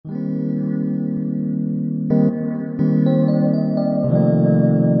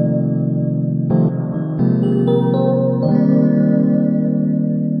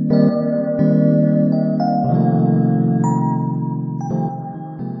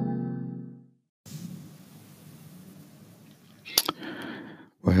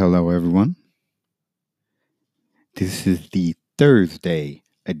Well, hello, everyone. This is the Thursday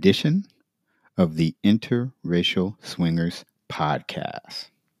edition of the Interracial Swingers podcast.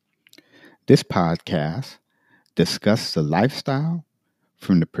 This podcast discusses the lifestyle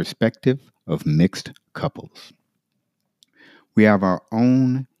from the perspective of mixed couples. We have our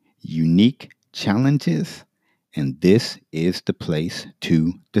own unique challenges, and this is the place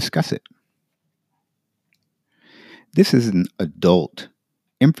to discuss it. This is an adult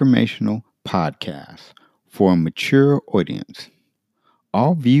informational podcast for a mature audience.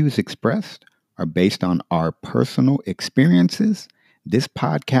 All views expressed are based on our personal experiences. This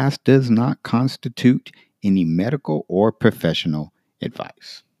podcast does not constitute any medical or professional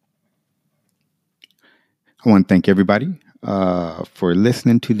advice. I want to thank everybody for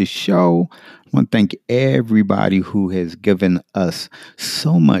listening to the show. I want to thank everybody who has given us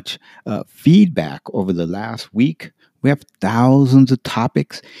so much feedback over the last week. We have thousands of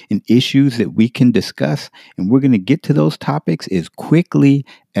topics and issues that we can discuss, and we're going to get to those topics as quickly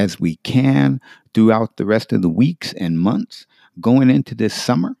as we can throughout the rest of the weeks and months going into this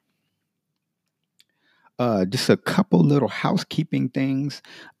summer. Just a couple little housekeeping things.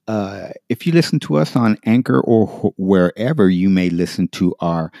 If you listen to us on Anchor or wherever you may listen to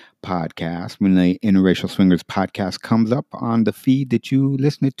our podcast, when the Interracial Swingers podcast comes up on the feed that you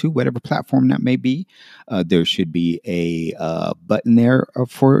listen to, whatever platform that may be, there should be a button there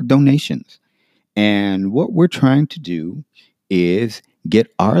for donations. And what we're trying to do is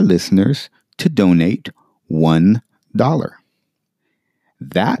get our listeners to donate $1.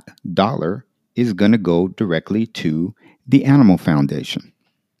 That dollar is going to go directly to the Animal Foundation.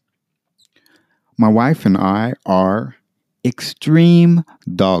 My wife and I are extreme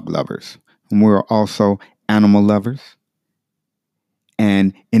dog lovers, and we're also animal lovers.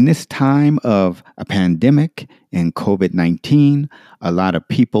 And in this time of a pandemic and COVID-19, a lot of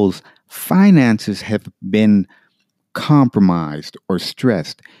people's finances have been compromised or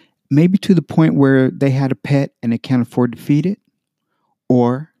stressed, maybe to the point where they had a pet and they can't afford to feed it,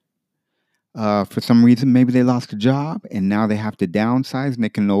 or for some reason, maybe they lost a job and now they have to downsize and they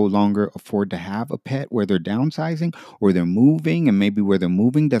can no longer afford to have a pet where they're downsizing, or they're moving and maybe where they're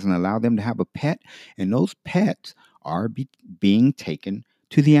moving doesn't allow them to have a pet. And those pets are being taken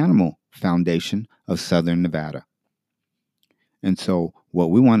to the Animal Foundation of Southern Nevada. And so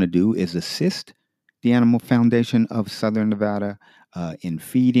what we want to do is assist the Animal Foundation of Southern Nevada in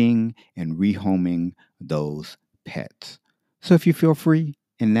feeding and rehoming those pets. So if you feel free,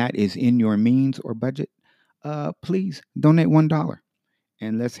 and that is in your means or budget, please donate $1.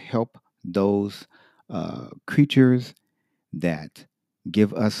 And let's help those creatures that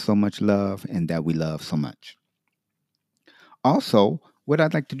give us so much love and that we love so much. Also, what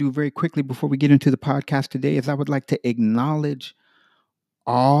I'd like to do very quickly before we get into the podcast today is I would like to acknowledge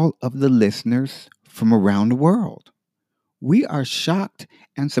all of the listeners from around the world. We are shocked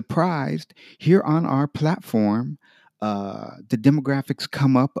and surprised here on our platform. The demographics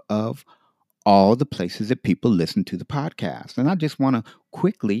come up of all the places that people listen to the podcast. And I just want to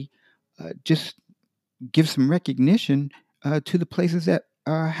quickly just give some recognition to the places that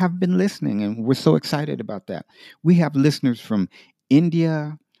have been listening. And we're so excited about that. We have listeners from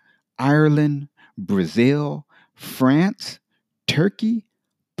India, Ireland, Brazil, France, Turkey,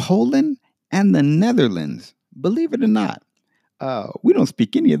 Poland, and the Netherlands. Believe it or not. We don't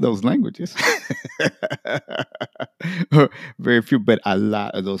speak any of those languages. Very few, but a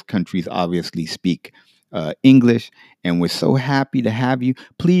lot of those countries obviously speak English, and we're so happy to have you.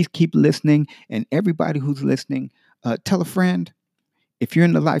 Please keep listening, and everybody who's listening, tell a friend. If you're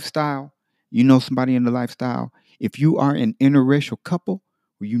in the lifestyle, you know somebody in the lifestyle. If you are an interracial couple,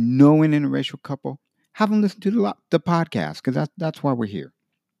 or you know an interracial couple, have them listen to the podcast, because that's why we're here.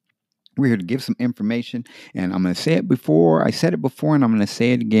 We're here to give some information, and I'm going to say it before. I said it before, and I'm going to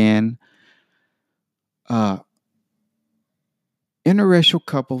say it again. Interracial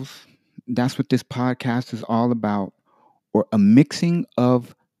couples, that's what this podcast is all about, or a mixing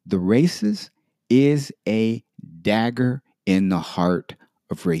of the races, is a dagger in the heart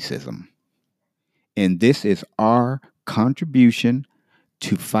of racism. And this is our contribution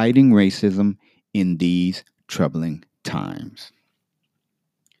to fighting racism in these troubling times.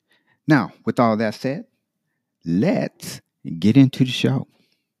 Now, with all that said, let's get into the show.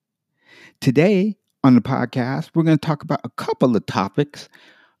 Today on the podcast, we're going to talk about a couple of topics.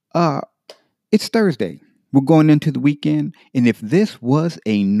 It's Thursday. We're going into the weekend. And if this was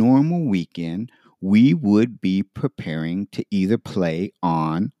a normal weekend, we would be preparing to either play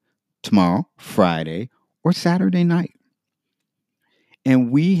on tomorrow, Friday, or Saturday night.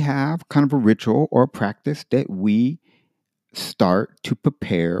 And we have kind of a ritual or practice that we start to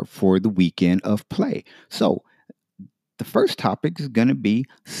prepare for the weekend of play. So, the first topic is going to be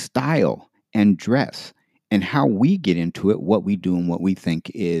style and dress and how we get into it, what we do, and what we think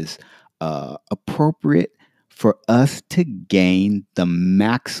is appropriate for us to gain the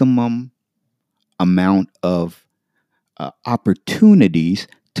maximum amount of opportunities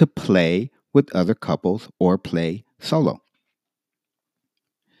to play with other couples or play solo.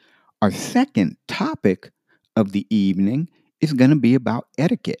 Our second topic of the evening is going to be about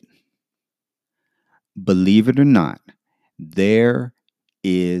etiquette. Believe it or not, there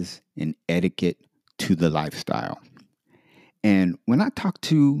is an etiquette to the lifestyle. And when I talk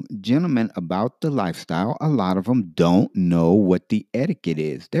to gentlemen about the lifestyle, a lot of them don't know what the etiquette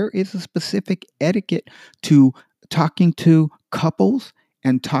is. There is a specific etiquette to talking to couples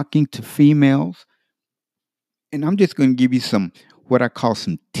and talking to females. And I'm just going to give you some, what I call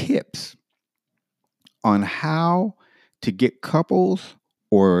some tips on how to get couples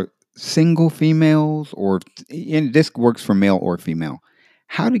or single females, and this works for male or female,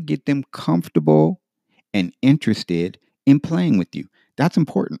 how to get them comfortable and interested in playing with you. That's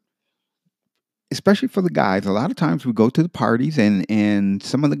important, especially for the guys. A lot of times we go to the parties and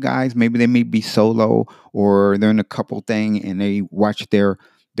some of the guys, maybe they may be solo or they're in a couple thing and they watch their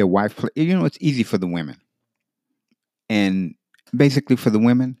wife play. You know, it's easy for the women. And basically for the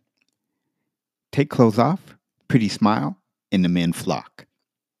women, take clothes off, pretty smile, and the men flock.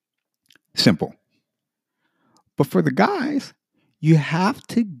 Simple. But for the guys, you have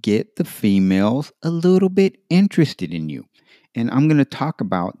to get the females a little bit interested in you. And I'm going to talk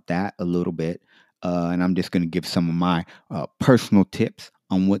about that a little bit. And I'm just going to give some of my personal tips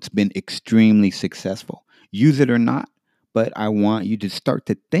on what's been extremely successful. Use it or not, but I want you to start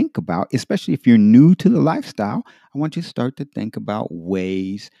to think about, especially if you're new to the lifestyle, I want you to start to think about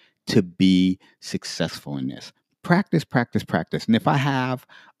ways to be successful in this. Practice, practice, practice. And if I have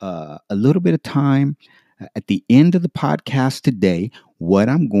a little bit of time at the end of the podcast today, what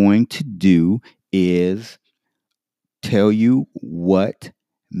I'm going to do is tell you what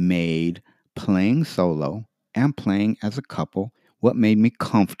made playing solo and playing as a couple, what made me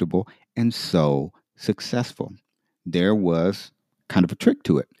comfortable and so successful. There was kind of a trick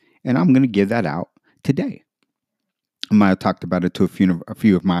to it, and I'm going to give that out today. I might have talked about it to a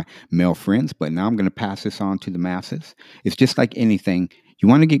few of my male friends, but now I'm going to pass this on to the masses. It's just like anything. You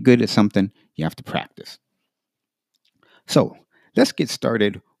want to get good at something, you have to practice. So let's get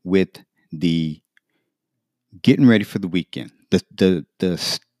started with the getting ready for the weekend.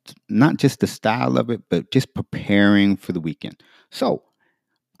 Not just the style of it, but just preparing for the weekend. So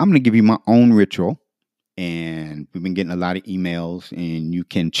I'm going to give you my own ritual. And we've been getting a lot of emails, and you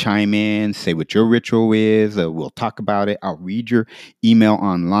can chime in, say what your ritual is. We'll talk about it. I'll read your email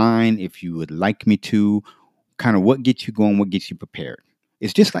online if you would like me to. Kind of what gets you going, what gets you prepared.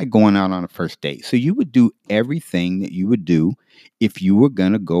 It's just like going out on a first date. So you would do everything that you would do if you were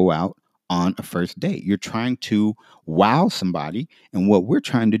going to go out on a first date. You're trying to wow somebody. And what we're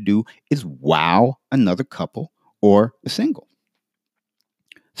trying to do is wow another couple or a single.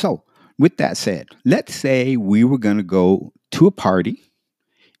 So, with that said, let's say we were going to go to a party,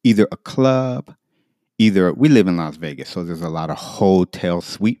 either a club, either we live in Las Vegas, so there's a lot of hotel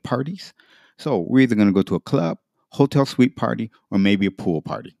suite parties. So, we're either going to go to a club, hotel suite party, or maybe a pool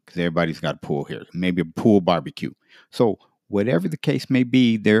party because everybody's got a pool here, maybe a pool barbecue. So, whatever the case may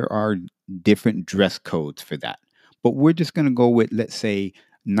be, there are different dress codes for that. But we're just going to go with, let's say,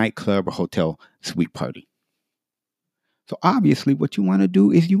 nightclub or hotel suite party. So obviously, what you want to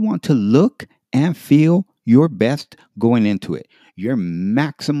do is you want to look and feel your best going into it. Your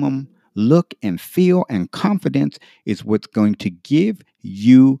maximum look and feel and confidence is what's going to give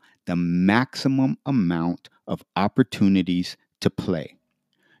you the maximum amount of opportunities to play.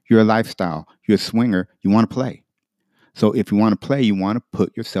 You're a lifestyle, you're a swinger, you want to play. So if you want to play, you want to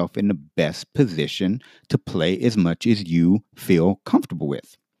put yourself in the best position to play as much as you feel comfortable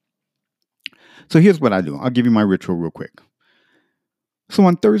with. So here's what I do. I'll give you my ritual real quick. So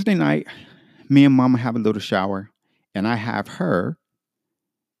on Thursday night, me and mama have a little shower, and I have her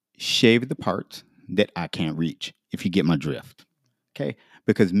shave the parts that I can't reach, if you get my drift. Okay?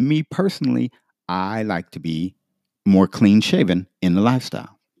 Because me personally, I like to be more clean shaven in the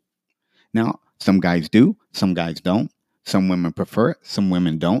lifestyle. Now, some guys do, some guys don't. Some women prefer it, some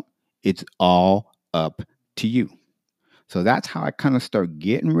women don't. It's all up to you. So that's how I kind of start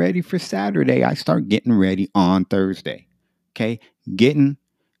getting ready for Saturday. I start getting ready on Thursday. Okay? Getting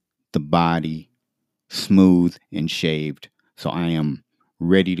the body smooth and shaved. So I am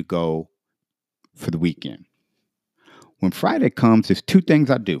ready to go for the weekend. When Friday comes, there's two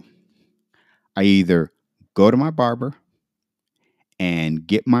things I do. I either go to my barber and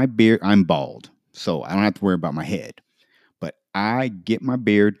get my beard. I'm bald, so I don't have to worry about my head. But I get my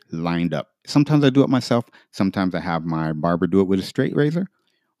beard lined up. Sometimes I do it myself. Sometimes I have my barber do it with a straight razor.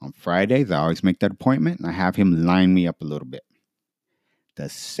 On Fridays, I always make that appointment and I have him line me up a little bit. The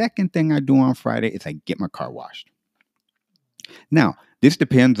second thing I do on Friday is I get my car washed. Now, this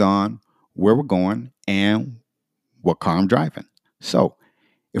depends on where we're going and what car I'm driving. So,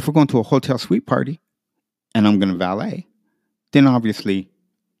 if we're going to a hotel suite party and I'm going to valet, then obviously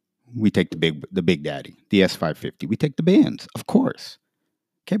we take the big daddy, the S550. We take the Benz, of course.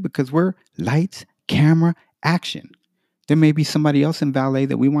 Okay, because we're lights, camera, action. There may be somebody else in valet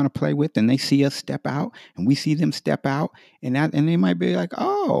that we want to play with, and they see us step out, and we see them step out, and they might be like,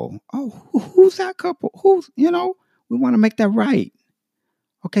 who's that couple? We want to make that right.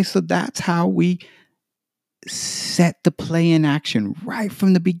 Okay, so that's how we set the play in action right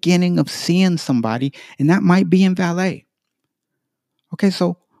from the beginning of seeing somebody, and that might be in valet. Okay,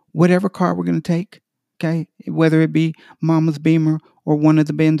 so whatever car we're going to take, okay, whether it be Mama's Beamer or one of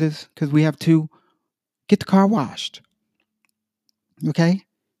the Benzes, because we have two, get the car washed. Okay,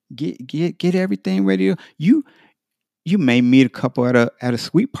 get everything ready. You may meet a couple at a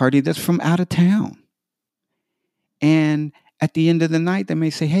suite party that's from out of town, and at the end of the night, they may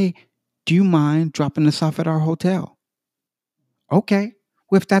say, "Hey, do you mind dropping us off at our hotel?" Okay,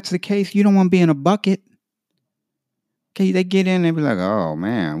 well, if that's the case, you don't want to be in a bucket. Okay, they get in and be like, "Oh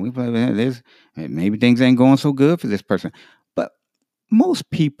man, we play this. Maybe things ain't going so good for this person." But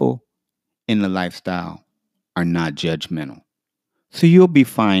most people in the lifestyle are not judgmental, so you'll be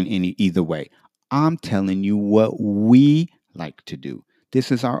fine either way. I'm telling you what we like to do.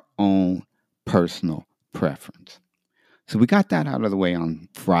 This is our own personal preference. So we got that out of the way on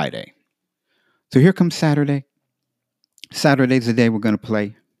Friday. So here comes Saturday. Saturday's the day we're going to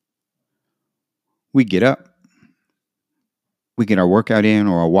play. We get up. We get our workout in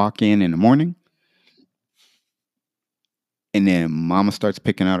or a walk in the morning. And then Mama starts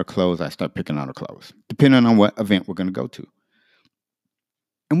picking out her clothes. I start picking out her clothes, depending on what event we're going to go to.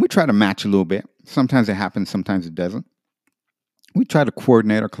 And we try to match a little bit. Sometimes it happens, sometimes it doesn't. We try to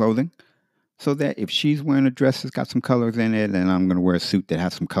coordinate our clothing so that if she's wearing a dress that's got some colors in it and I'm going to wear a suit that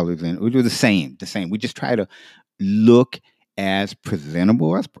has some colors in it, we do the same. We just try to look as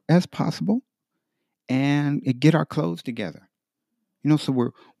presentable as possible and get our clothes together. So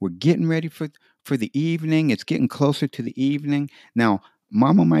we're getting ready for the evening. It's getting closer to the evening. Now,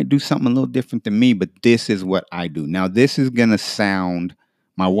 Mama might do something a little different than me, but this is what I do. Now, this is going to sound,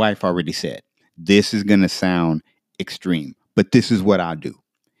 my wife already said, this is going to sound extreme, but this is what I do.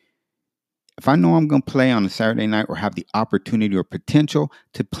 If I know I'm going to play on a Saturday night or have the opportunity or potential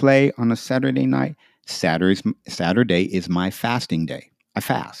to play on a Saturday night, Saturday is my fasting day. I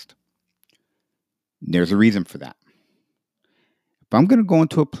fast. There's a reason for that. If I'm going to go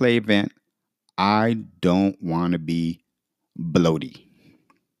into a play event, I don't want to be bloaty.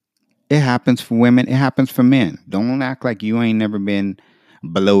 It happens for women. It happens for men. Don't act like you ain't never been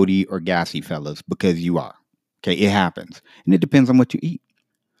bloaty or gassy, fellas, because you are. Okay, it happens. And it depends on what you eat.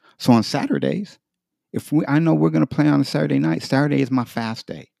 So on Saturdays, I know we're going to play on a Saturday night, Saturday is my fast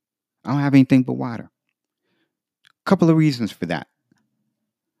day. I don't have anything but water. A couple of reasons for that.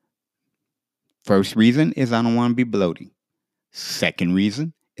 First reason is I don't want to be bloaty. Second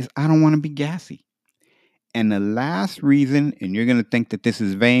reason is I don't want to be gassy. And the last reason, and you're going to think that this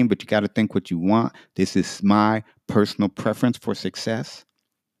is vain, but you got to think what you want. This is my personal preference for success.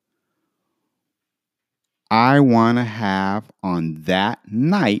 I want to have on that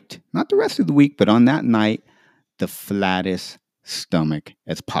night, not the rest of the week, but on that night, the flattest stomach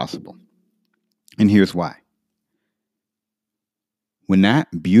as possible. And here's why. When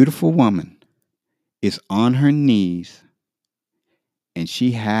that beautiful woman is on her knees and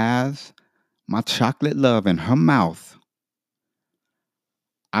she has my chocolate love in her mouth,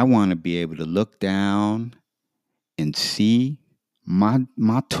 I want to be able to look down and see my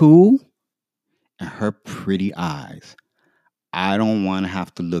tool and her pretty eyes. I don't want to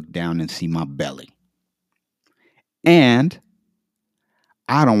have to look down and see my belly. And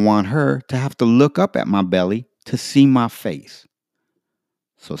I don't want her to have to look up at my belly to see my face.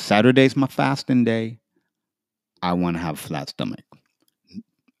 So Saturday's my fasting day. I want to have a flat stomach.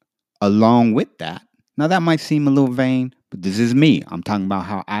 Along with that, now that might seem a little vain, but this is me. I'm talking about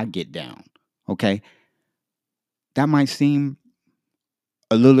how I get down. Okay? That might seem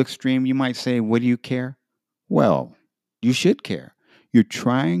a little extreme. You might say, what do you care? Well, you should care. You're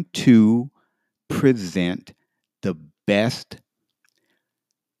trying to present the best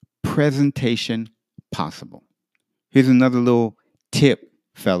presentation possible. Here's another little tip,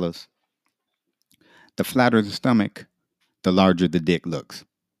 fellas. The flatter the stomach, the larger the dick looks.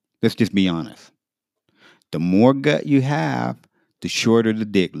 Let's just be honest. The more gut you have, the shorter the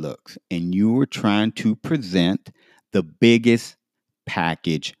dick looks. And you are trying to present the biggest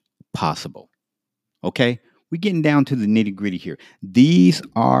package possible. Okay? We're getting down to the nitty gritty here. These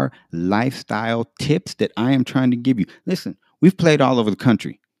are lifestyle tips that I am trying to give you. Listen, we've played all over the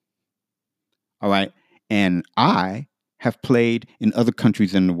country. All right. And I have played in other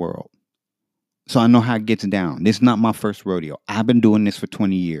countries in the world. So I know how it gets down. This is not my first rodeo. I've been doing this for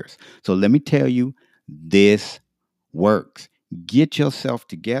 20 years. So let me tell you, this works. Get yourself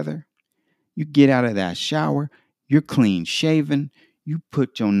together. You get out of that shower. You're clean shaven. You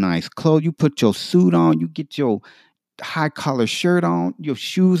put your nice clothes. You put your suit on. You get your high collar shirt on. Your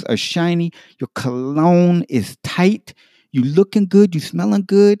shoes are shiny. Your cologne is tight. You looking good. You smelling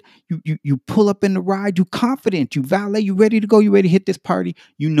good. You pull up in the ride. You confident. You valet. You ready to go. You ready to hit this party.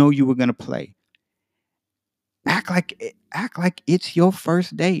 You know you were gonna play. Act like it's your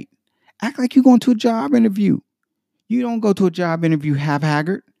first date. Act like you're going to a job interview. You don't go to a job interview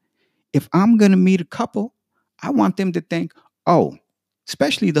haphazard. If I'm going to meet a couple, I want them to think, oh,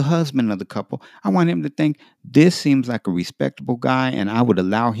 especially the husband of the couple, I want him to think this seems like a respectable guy and I would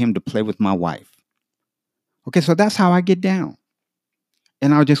allow him to play with my wife. Okay, so that's how I get down.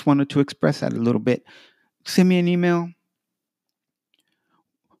 And I just wanted to express that a little bit. Send me an email.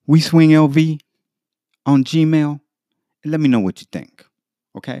 We Swing LV on Gmail. And let me know what you think.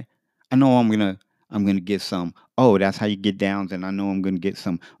 Okay? I know I'm gonna get some, oh, that's how you get downs, and I know I'm gonna get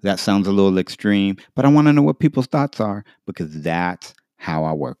some, that sounds a little extreme, but I want to know what people's thoughts are because that's how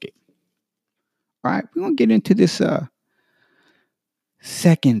I work it. All right, we're gonna get into this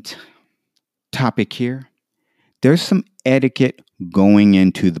second topic here. There's some etiquette going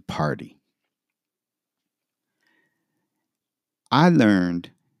into the party. I learned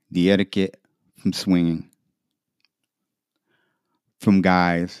the etiquette from swinging from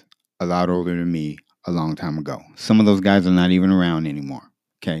guys a lot older than me a long time ago. Some of those guys are not even around anymore.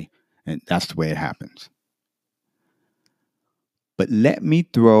 Okay. And that's the way it happens. But let me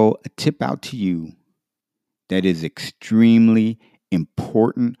throw a tip out to you that is extremely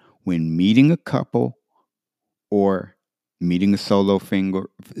important when meeting a couple or meeting a solo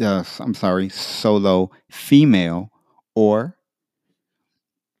solo female, or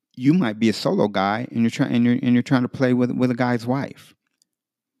you might be a solo guy and you're trying to play with a guy's wife.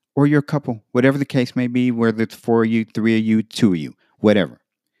 Or your couple, whatever the case may be, whether it's 4 of you, 3 of you, 2 of you, whatever.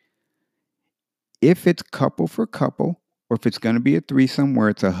 If it's couple for couple, or if it's going to be a threesome where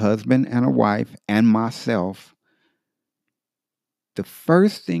it's a husband and a wife and myself, the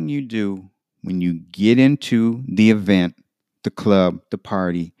first thing you do when you get into the event, the club, the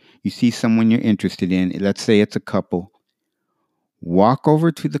party, you see someone you're interested in, let's say it's a couple, walk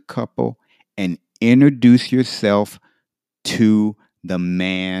over to the couple and introduce yourself to the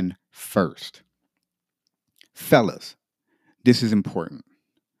man first. Fellas, this is important.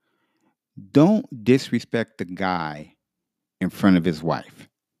 Don't disrespect the guy in front of his wife.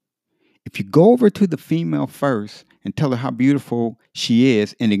 If you go over to the female first and tell her how beautiful she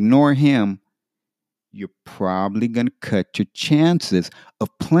is and ignore him, you're probably going to cut your chances of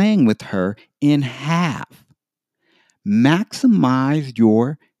playing with her in half. Maximize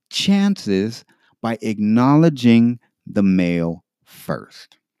your chances by acknowledging the male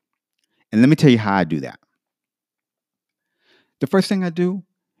first. And let me tell you how I do that. The first thing I do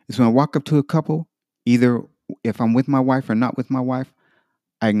is when I walk up to a couple, either if I'm with my wife or not with my wife,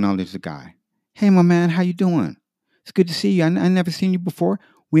 I acknowledge the guy. Hey, my man, how you doing? It's good to see you. I never seen you before.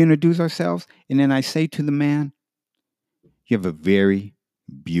 We introduce ourselves, and then I say to the man, you have a very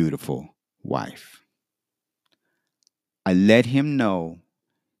beautiful wife. I let him know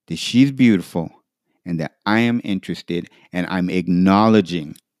that she's beautiful and that I am interested, and I'm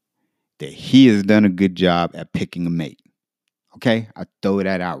acknowledging that he has done a good job at picking a mate. Okay? I throw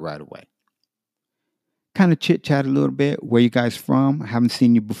that out right away. Kind of chit chat a little bit. Where you guys from? I haven't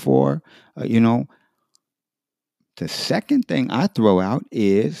seen you before. The second thing I throw out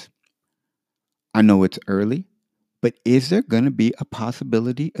is, I know it's early, but is there going to be a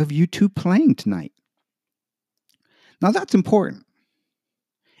possibility of you two playing tonight? Now that's important.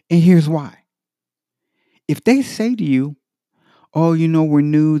 And here's why. If they say to you, oh, we're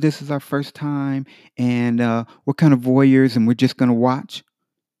new, this is our first time, and we're kind of voyeurs and we're just going to watch,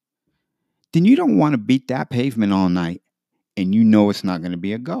 then you don't want to beat that pavement all night, and it's not going to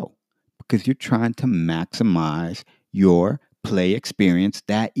be a go because you're trying to maximize your play experience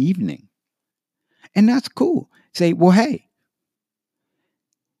that evening. And that's cool. Say, well, hey,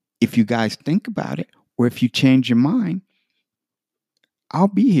 if you guys think about it, or if you change your mind, I'll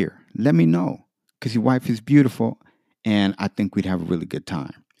be here. Let me know, because your wife is beautiful and I think we'd have a really good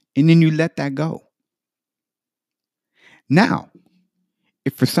time. And then you let that go. Now,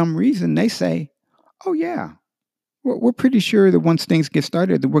 if for some reason they say, oh, yeah, we're pretty sure that once things get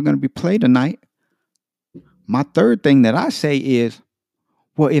started that we're going to be played tonight, my third thing that I say is,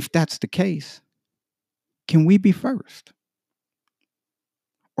 well, if that's the case, can we be first?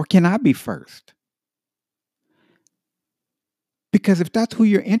 Or can I be first? Because if that's who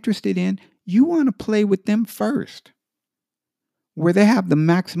you're interested in, you want to play with them first, where they have the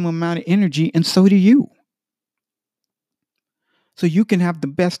maximum amount of energy, and so do you. So you can have the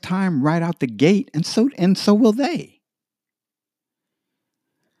best time right out the gate, and so will they.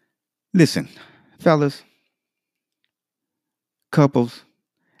 Listen, fellas, couples,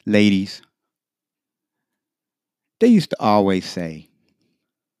 ladies, they used to always say,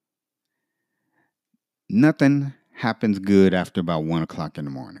 nothing happens good after about 1 o'clock in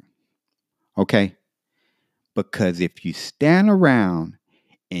the morning. Okay? Because if you stand around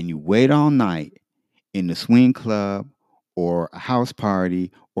and you wait all night in the swing club or a house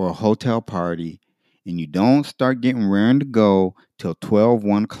party or a hotel party and you don't start getting raring to go till 12,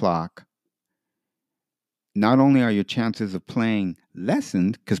 1 o'clock, not only are your chances of playing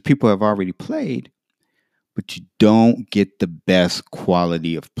lessened because people have already played, but you don't get the best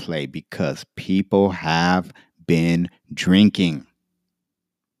quality of play because people have been drinking.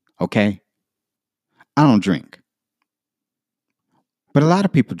 Okay? I don't drink, but a lot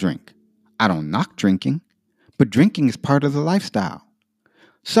of people drink. I don't knock drinking, but drinking is part of the lifestyle.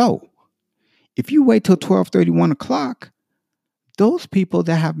 So, if you wait till 12:30, 1 o'clock, those people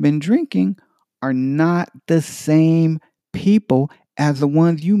that have been drinking are not the same people as the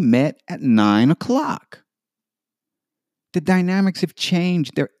ones you met at 9 o'clock. The dynamics have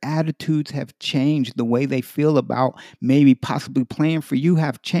changed. Their attitudes have changed. The way they feel about maybe possibly playing for you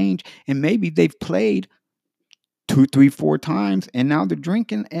have changed. And maybe they've played 2, 3, 4 times and now they're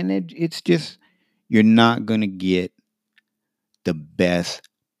drinking. And it's just, you're not going to get the best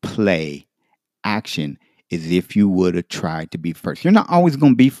play action as if you would have tried to be first. You're not always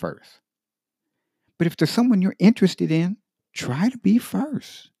going to be first. But if there's someone you're interested in, try to be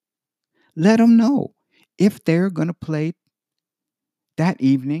first. Let them know if they're going to play that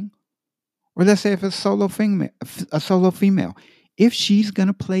evening. Or let's say if it's a solo female, if she's going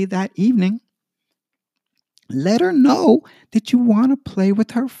to play that evening, let her know that you want to play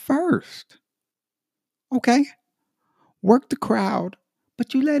with her first. Okay? Work the crowd,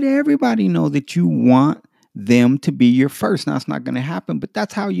 but you let everybody know that you want them to be your first. Now, it's not going to happen, but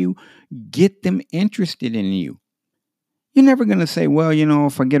that's how you get them interested in you. You're never going to say, well,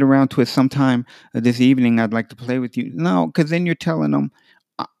 if I get around to it sometime this evening, I'd like to play with you. No, because then you're telling them,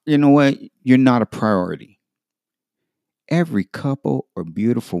 you know what? You're not a priority. Every couple or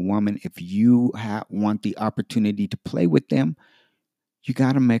beautiful woman, if you want the opportunity to play with them, you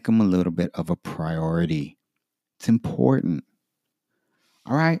got to make them a little bit of a priority. It's important.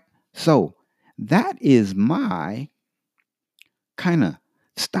 All right. So that is my kind of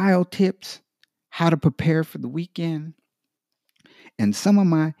style tips, how to prepare for the weekend, and some of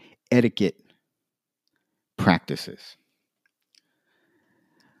my etiquette practices.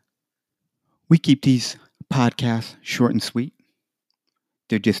 We keep these podcasts short and sweet.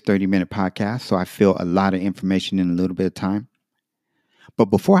 They're just 30-minute podcasts, so I feel a lot of information in a little bit of time. But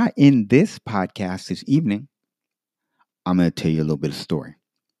before I end this podcast this evening, I'm going to tell you a little bit of story.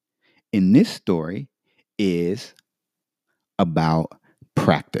 And this story is about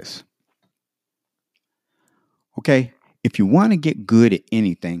practice. Okay? If you want to get good at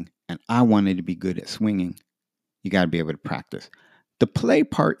anything, and I wanted to be good at swinging, you got to be able to practice. The play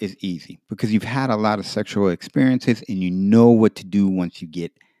part is easy because you've had a lot of sexual experiences and you know what to do once you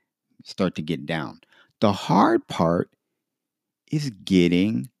start to get down. The hard part is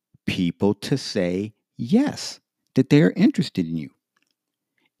getting people to say yes, that they're interested in you.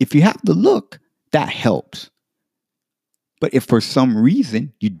 If you have the look, that helps. But if for some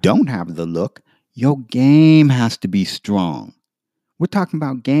reason you don't have the look, your game has to be strong. We're talking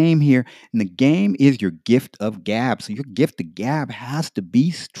about game here, and the game is your gift of gab. So your gift of gab has to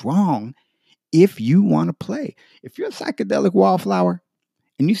be strong if you want to play. If you're a psychedelic wallflower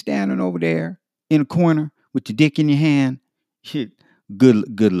and you're standing over there in a corner with your dick in your hand, shit, good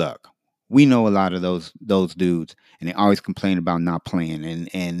luck. We know a lot of those dudes, and they always complain about not playing,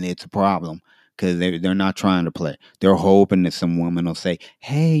 and it's a problem because they're not trying to play. They're hoping that some woman will say,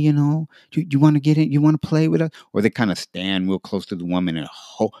 "Hey, you want to get in? You want to play with us?" Or they kind of stand real close to the woman and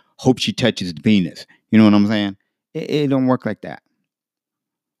hope she touches the penis. You know what I'm saying? It don't work like that.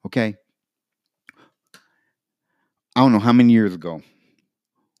 Okay. I don't know how many years ago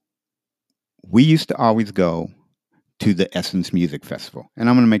we used to always go to the Essence Music Festival. And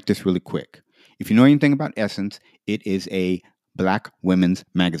I'm going to make this really quick. If you know anything about Essence, it is a Black women's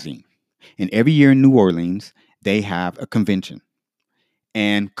magazine. And every year in New Orleans, they have a convention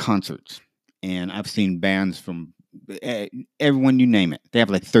and concerts. And I've seen bands from everyone, you name it. They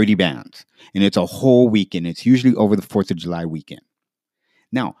have like 30 bands. And it's a whole weekend. It's usually over the 4th of July weekend.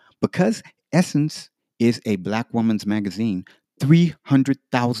 Now, because Essence is a Black woman's magazine,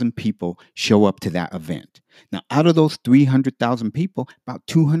 300,000 people show up to that event. Now, out of those 300,000 people, about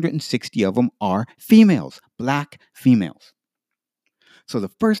 260 of them are females, Black females. So the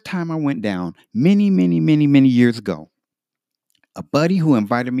first time I went down, many years ago, a buddy who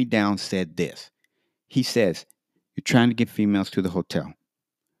invited me down said this. He says, "You're trying to get females to the hotel.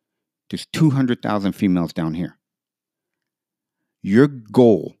 There's 200,000 females down here. Your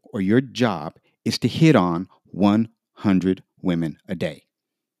goal or your job is to hit on 100 women a day."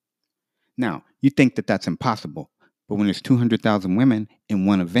 Now, you think that that's impossible, but when there's 200,000 women in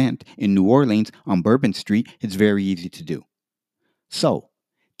one event in New Orleans on Bourbon Street, it's very easy to do. So,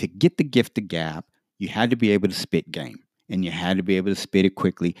 to get the gift of gab, you had to be able to spit game, and you had to be able to spit it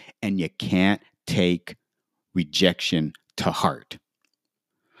quickly, and you can't take rejection to heart.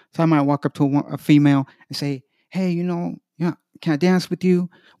 So I might walk up to a female and say, "Hey, can I dance with you?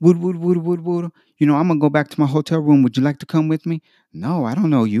 Wood. I'm going to go back to my hotel room. Would you like to come with me?" "No, I don't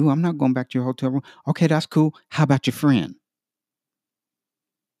know you. I'm not going back to your hotel room." "Okay, that's cool. How about your friend?"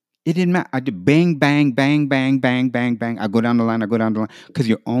 It didn't matter. I did bang, bang, bang, bang, bang, bang, bang. I go down the line, because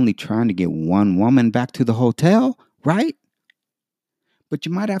you're only trying to get one woman back to the hotel, right? But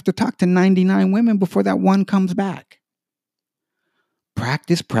you might have to talk to 99 women before that one comes back.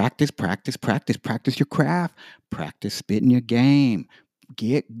 Practice your craft. Practice spitting your game.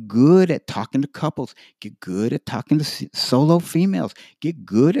 Get good at talking to couples. Get good at talking to solo females. Get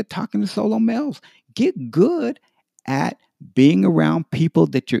good at talking to solo males. Get good at being around people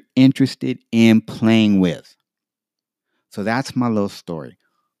that you're interested in playing with. So that's my little story.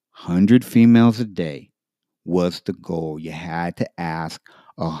 100 females a day was the goal. You had to ask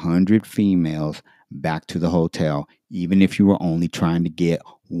 100 females back to the hotel, even if you were only trying to get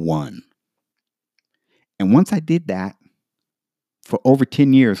one. And once I did that for over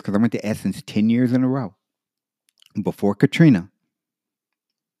 10 years, because I went to Essence 10 years in a row, before Katrina,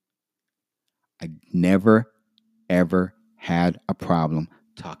 I never, ever had a problem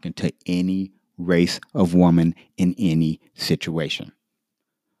talking to any race of woman in any situation.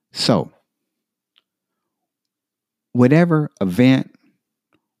 So, whatever event,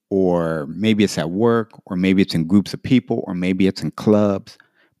 or maybe it's at work, or maybe it's in groups of people, or maybe it's in clubs,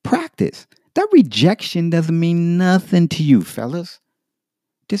 practice. That rejection doesn't mean nothing to you, fellas.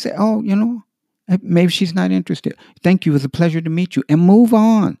 Just say, "Oh, maybe she's not interested. Thank you. It was a pleasure to meet you." And move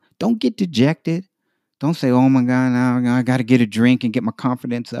on. Don't get dejected. Don't say, "Oh my God, now I got to get a drink and get my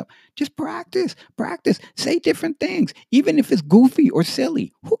confidence up." Just practice. Say different things. Even if it's goofy or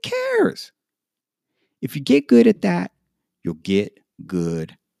silly, who cares? If you get good at that, you'll get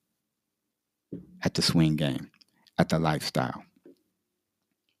good at the swing game, at the lifestyle.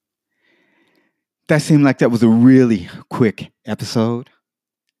 That seemed like that was a really quick episode.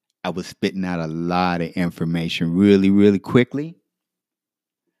 I was spitting out a lot of information really quickly.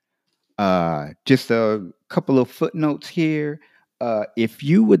 Just a couple of footnotes here. If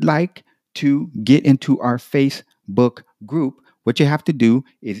you would like to get into our Facebook group, what you have to do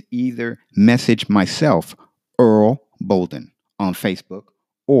is either message myself, Earl Bolden, on Facebook,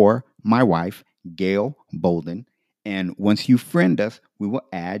 or my wife, Gail Bolden. And once you friend us, we will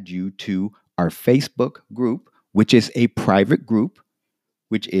add you to our Facebook group, which is a private group,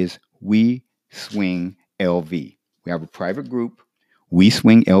 which is We Swing LV. We have a private group, We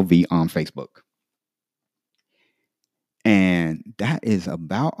Swing LV, on Facebook. And that is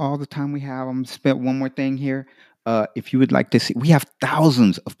about all the time we have. I'm going to spit one more thing here. If you would like to see, we have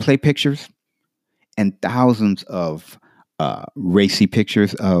thousands of play pictures and thousands of racy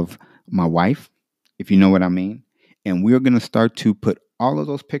pictures of my wife, if you know what I mean. And we're going to start to put all of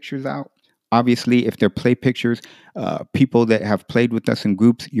those pictures out. Obviously, if they're play pictures, people that have played with us in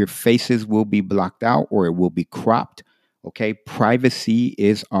groups, your faces will be blocked out or it will be cropped. Okay, privacy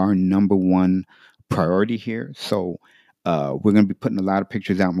is our number one priority here. So we're going to be putting a lot of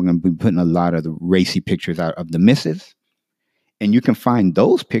pictures out. We're going to be putting a lot of the racy pictures out of the misses. And you can find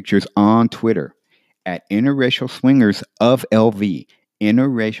those pictures on Twitter at Interracial Swingers of LV.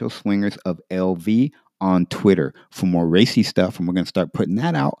 Interracial Swingers of LV on Twitter for more racy stuff. And we're going to start putting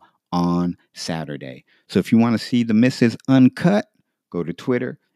that out on Saturday. So if you want to see the misses uncut, go to Twitter